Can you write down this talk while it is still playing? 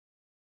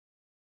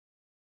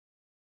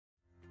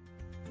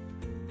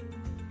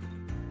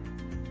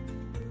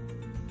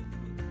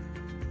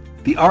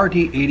The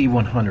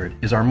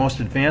RD8100 is our most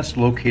advanced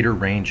locator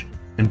range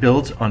and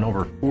builds on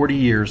over 40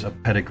 years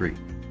of pedigree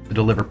to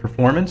deliver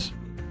performance,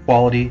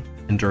 quality,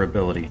 and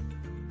durability.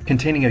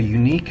 Containing a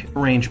unique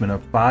arrangement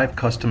of 5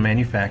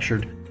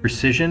 custom-manufactured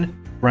precision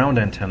ground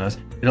antennas,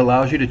 it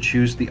allows you to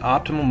choose the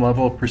optimum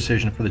level of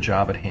precision for the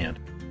job at hand.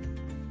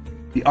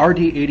 The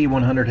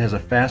RD8100 has a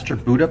faster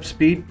boot-up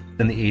speed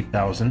than the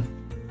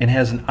 8000 and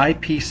has an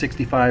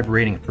IP65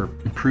 rating for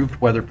improved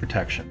weather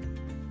protection.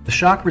 The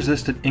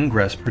shock-resistant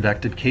ingress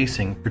protected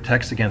casing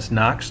protects against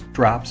knocks,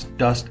 drops,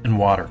 dust, and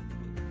water.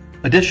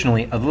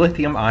 Additionally, a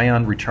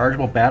lithium-ion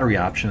rechargeable battery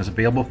option is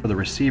available for the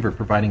receiver,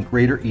 providing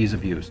greater ease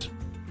of use.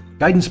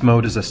 Guidance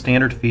mode is a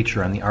standard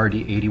feature on the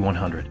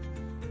RD8100.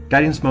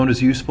 Guidance mode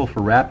is useful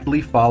for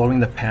rapidly following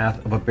the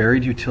path of a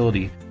buried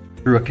utility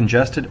through a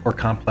congested or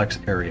complex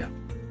area.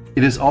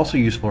 It is also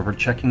useful for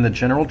checking the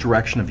general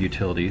direction of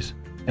utilities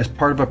as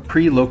part of a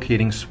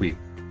pre-locating sweep.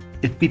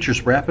 It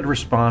features rapid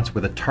response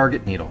with a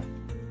target needle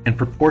and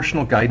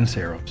proportional guidance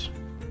arrows.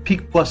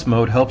 Peak Plus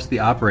mode helps the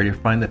operator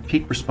find the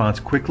peak response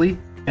quickly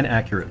and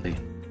accurately.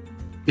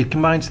 It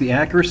combines the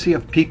accuracy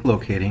of peak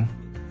locating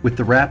with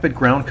the rapid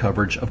ground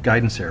coverage of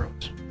guidance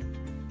arrows.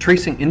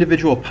 Tracing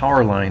individual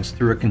power lines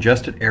through a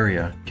congested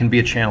area can be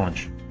a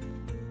challenge.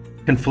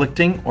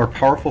 Conflicting or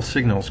powerful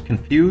signals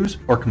confuse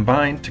or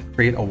combine to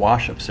create a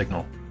wash of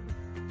signal.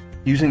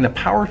 Using the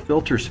Power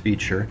Filters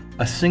feature,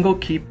 a single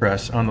key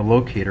press on the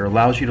locator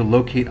allows you to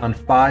locate on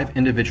 5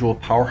 individual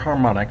power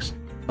harmonics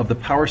of the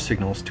power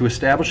signals to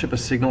establish if a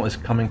signal is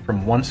coming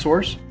from one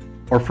source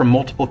or from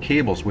multiple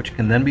cables, which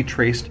can then be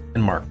traced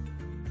and marked.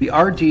 The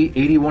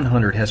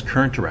RD8100 has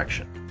current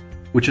direction,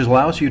 which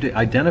allows you to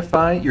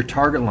identify your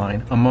target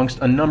line amongst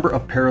a number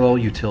of parallel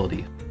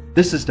utilities.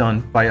 This is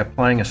done by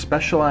applying a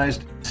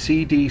specialized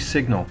CD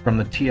signal from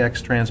the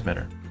TX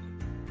transmitter.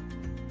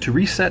 To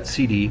reset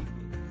CD,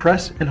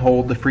 press and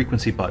hold the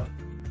frequency button.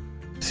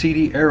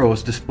 CD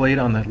arrows displayed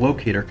on the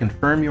locator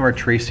confirm you are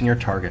tracing your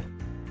target.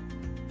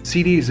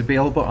 CD is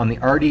available on the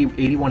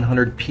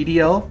RD8100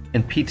 PDL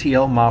and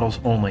PTL models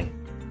only.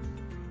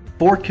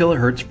 4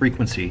 kHz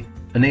frequency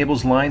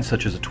enables lines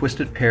such as a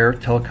twisted pair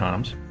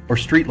telecoms or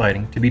street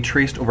lighting to be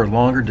traced over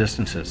longer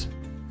distances.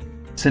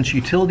 Since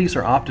utilities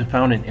are often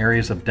found in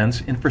areas of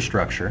dense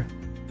infrastructure,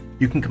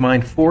 you can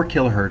combine 4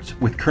 kHz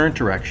with current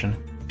direction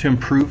to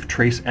improve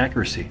trace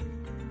accuracy.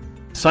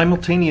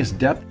 Simultaneous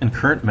depth and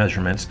current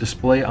measurements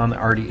display on the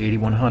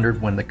RD8100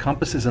 when the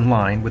compass is in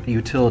line with the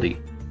utility,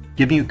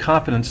 giving you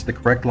confidence the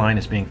correct line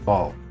is being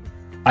followed.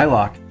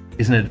 iLock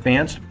is an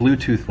advanced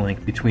Bluetooth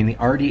link between the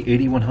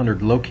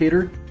RD8100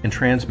 locator and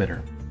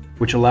transmitter,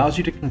 which allows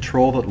you to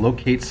control the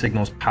locate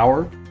signal's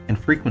power and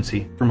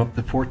frequency from up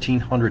to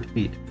 1,400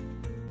 feet.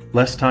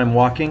 Less time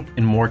walking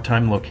and more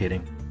time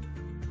locating.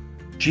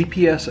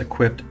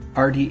 GPS-equipped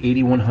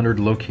RD8100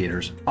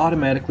 locators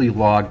automatically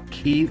log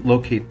key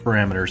locate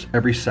parameters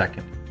every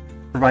second,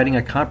 providing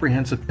a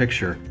comprehensive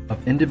picture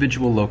of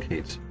individual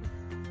locates,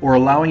 or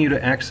allowing you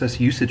to access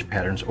usage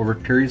patterns over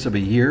periods of a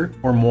year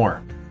or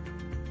more.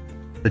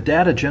 The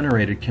data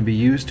generated can be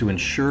used to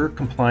ensure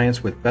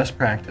compliance with best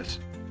practice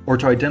or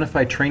to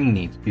identify training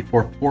needs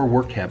before poor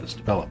work habits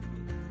develop.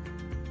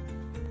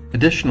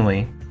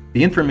 Additionally,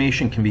 the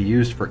information can be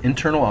used for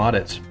internal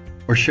audits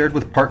or shared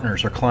with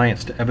partners or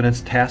clients to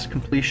evidence task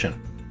completion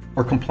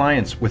or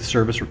compliance with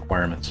service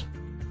requirements.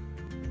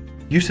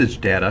 Usage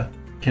data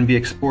can be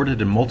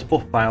exported in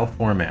multiple file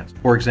formats,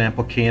 for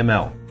example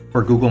KML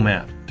or Google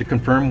Maps, to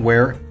confirm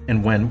where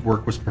and when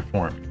work was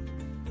performed.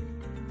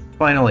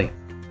 Finally,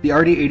 the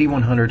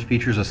RD8100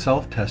 features a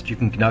self-test you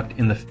can conduct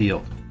in the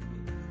field.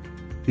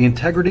 The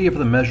integrity of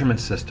the measurement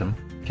system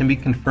can be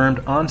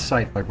confirmed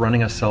on-site by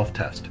running a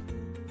self-test,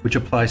 which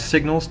applies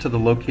signals to the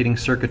locating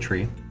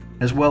circuitry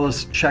as well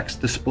as checks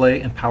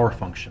display and power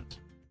functions.